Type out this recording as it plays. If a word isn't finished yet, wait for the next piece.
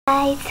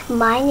guys,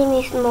 my name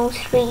is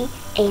Mousree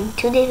and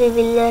today we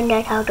will learn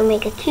that how to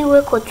make a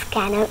QR code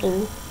scanner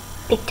in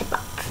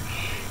pictoblox.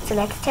 So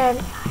let's start.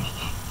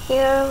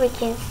 Here we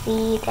can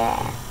see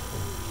that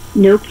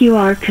no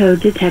QR code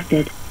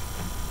detected.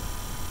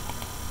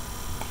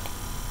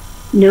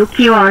 No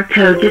QR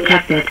code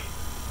detected.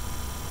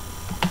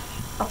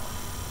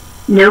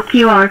 No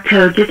QR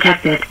code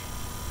detected.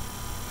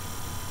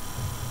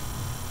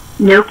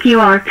 No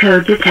QR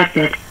code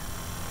detected.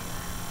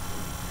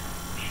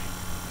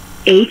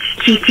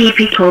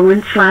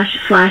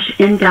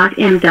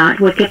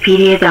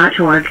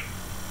 http://n.m.wikipedia.org.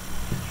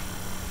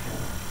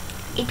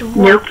 it works.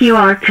 No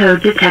QR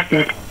code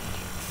detected.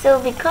 So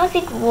because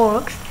it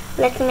works,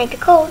 let's make a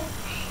code.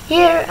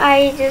 Here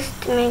I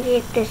just make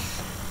it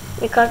this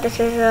because this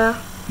is a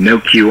no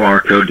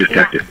QR code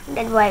detected. Yeah,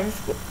 that's why it's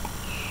good.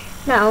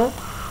 Now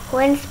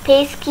when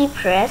space key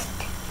pressed,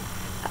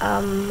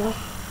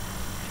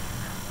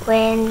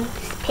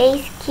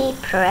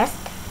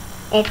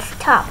 it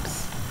stops.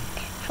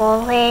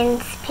 For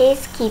when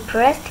space key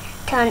pressed,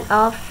 turn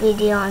off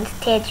video on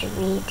stage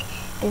with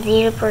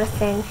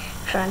 0%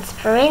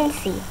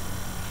 transparency.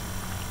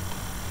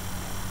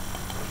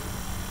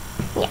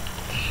 Yeah.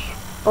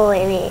 Oh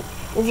wait,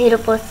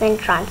 0%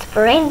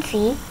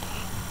 transparency.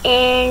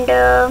 And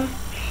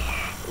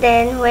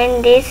then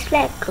when this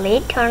flag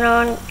click, turn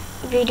on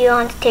video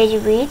on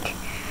stage with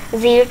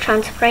 0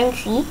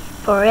 transparency.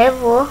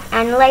 Forever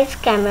analyze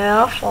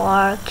camera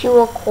for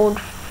QR code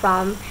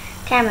from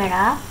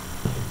camera.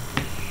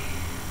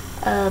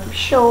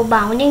 Show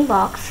bounding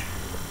box.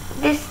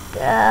 This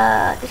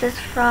is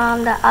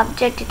from the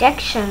object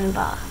detection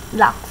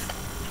blocks.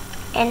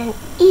 And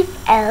if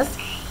else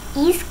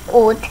is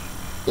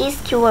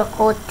QR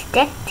code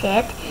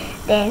detected,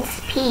 then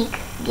speak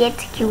get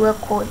QR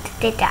code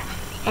data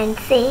and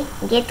say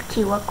get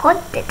QR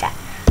code data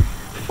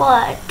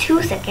for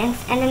 2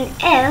 seconds, and then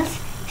else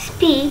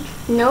speak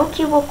no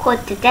QR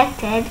code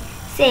detected,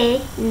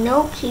 say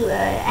no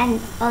QR, and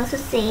also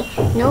say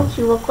no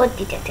QR code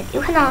detected.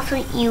 You can also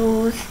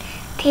use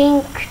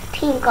think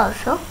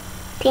also.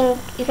 Think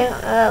you can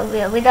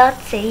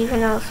without say, you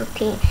can also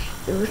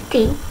use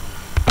think.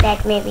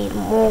 That may be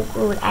more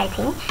good, I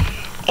think.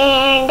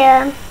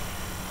 And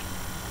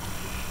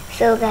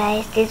so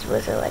guys, this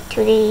was our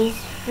today's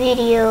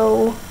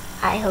video.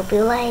 I hope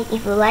you like.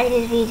 If you like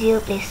this video,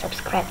 please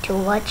subscribe to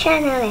our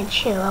channel and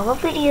share our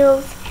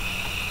videos.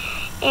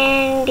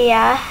 And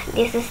yeah,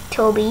 this is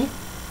Toby.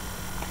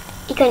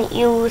 You can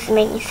use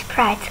many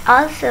sprites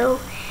also.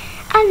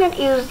 I'll not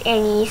use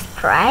any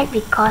sprite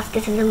because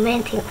this is a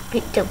main thing of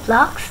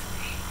pictoblox.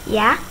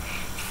 Yeah,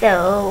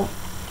 so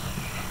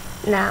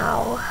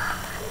now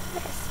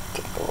let's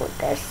do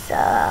this.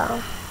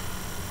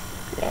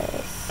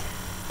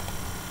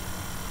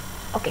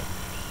 Okay,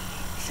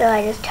 so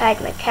I just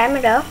tried my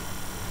camera.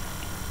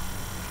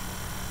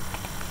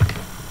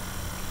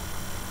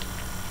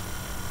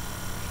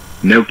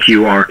 No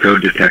QR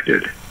code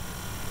detected.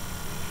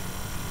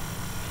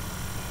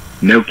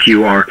 No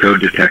QR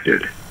code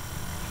detected.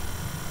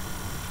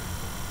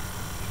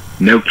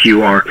 No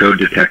QR code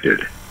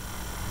detected.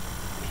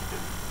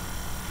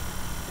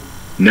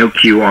 No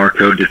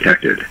QR code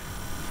detected.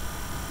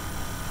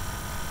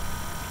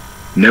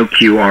 No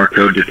QR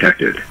code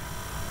detected.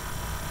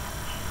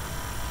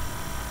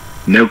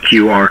 No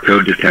QR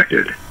code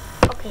detected.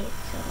 Okay,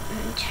 so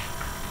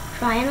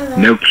try another.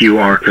 No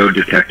QR code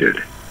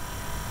detected.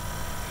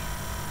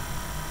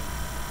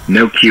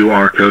 No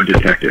QR code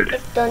detected.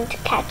 It's done to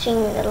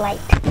catching the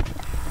light.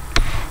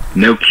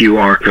 No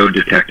QR code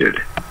detected.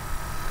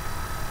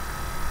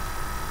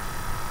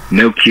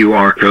 No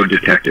QR code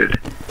detected.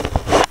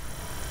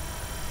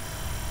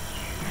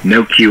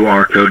 No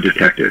QR code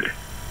detected.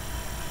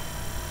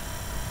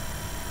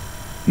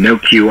 No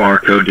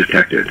QR code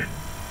detected.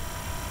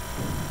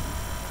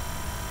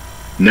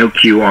 No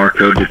QR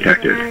code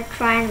detected. I'm gonna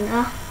try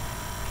another.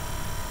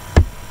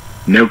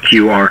 No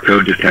QR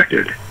code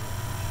detected.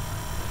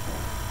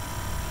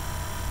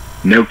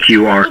 No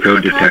QR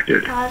code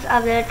detected. Because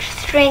of the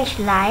strange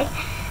light,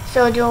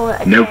 so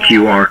no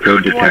QR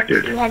code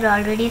detected. You had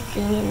already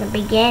seen in the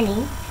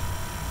beginning.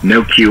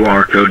 No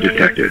QR code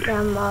detected.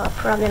 Some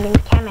problem in the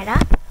camera.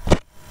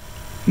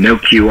 No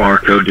QR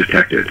code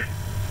detected.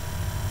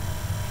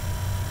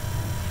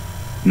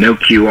 No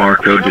QR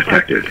code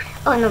detected.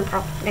 Oh, no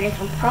problem. There is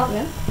no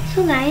problem.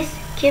 So guys,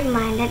 keep in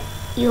mind that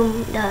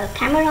the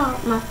camera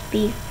must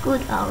be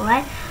good,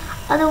 alright?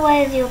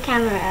 Otherwise, your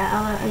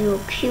camera or your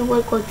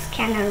QR code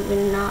scanner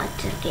will not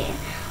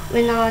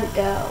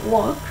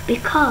work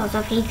because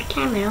of his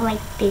camera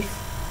like this.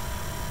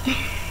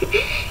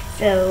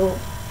 So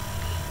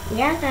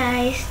yeah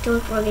guys,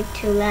 don't forget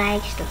to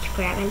like,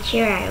 subscribe and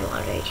share. I will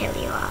already tell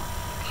you all.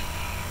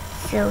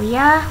 So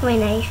yeah,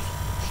 when I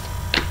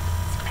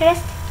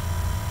pressed,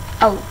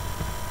 oh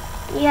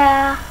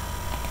yeah,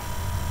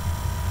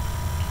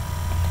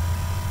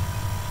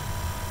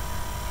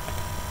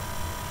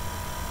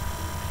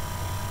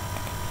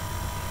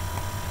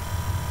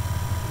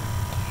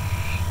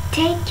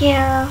 take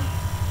care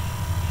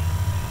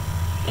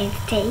and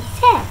stay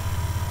safe.